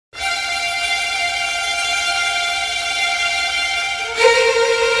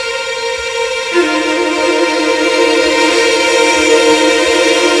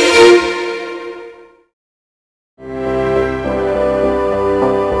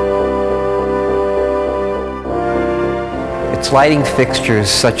It's lighting fixtures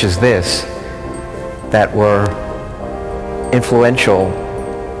such as this that were influential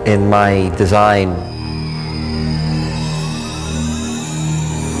in my design.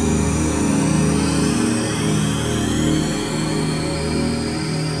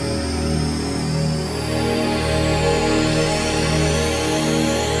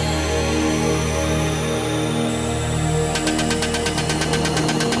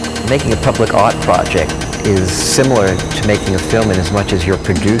 Making a public art project is similar to making a film in as much as you're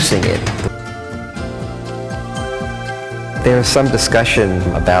producing it. There's some discussion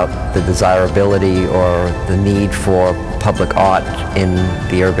about the desirability or the need for public art in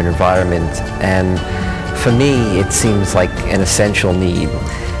the urban environment, and for me it seems like an essential need.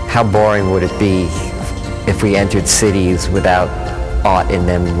 How boring would it be if we entered cities without art in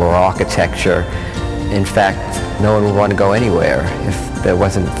them or architecture? In fact, no one would want to go anywhere if there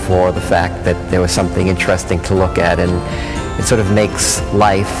wasn't for the fact that there was something interesting to look at, and it sort of makes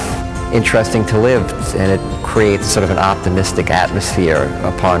life interesting to live, and it creates sort of an optimistic atmosphere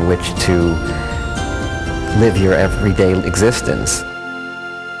upon which to live your everyday existence.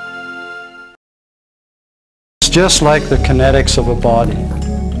 It's just like the kinetics of a body.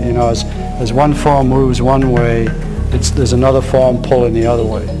 You know, as one form moves one way, there's another form pulling the other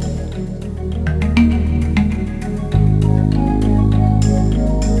way.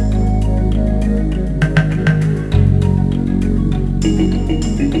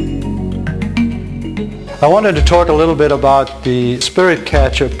 I wanted to talk a little bit about the spirit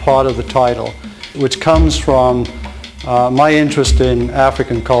catcher part of the title, which comes from my interest in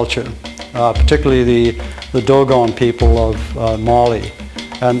African culture, particularly the Dogon people of Mali.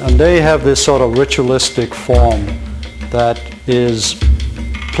 And they have this sort of ritualistic form that is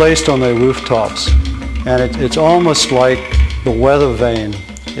placed on their rooftops. And it's almost like the weather vane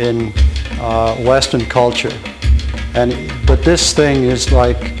in Western culture. But this thing is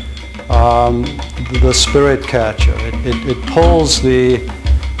like the spirit catcher. It pulls the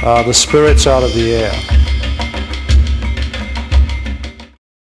spirits out of the air.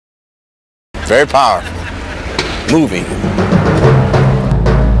 Very powerful, moving.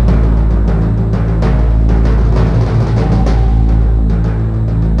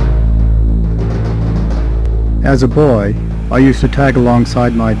 As a boy, I used to tag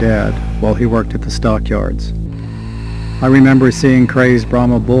alongside my dad while he worked at the stockyards. I remember seeing crazed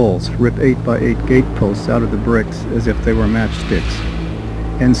Brahma bulls rip 8x8 gate posts out of the bricks as if they were matchsticks,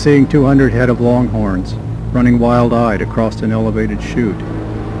 and seeing 200 head of longhorns running wild-eyed across an elevated chute,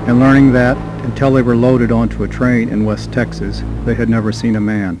 and learning that, until they were loaded onto a train in West Texas, they had never seen a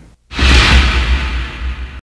man.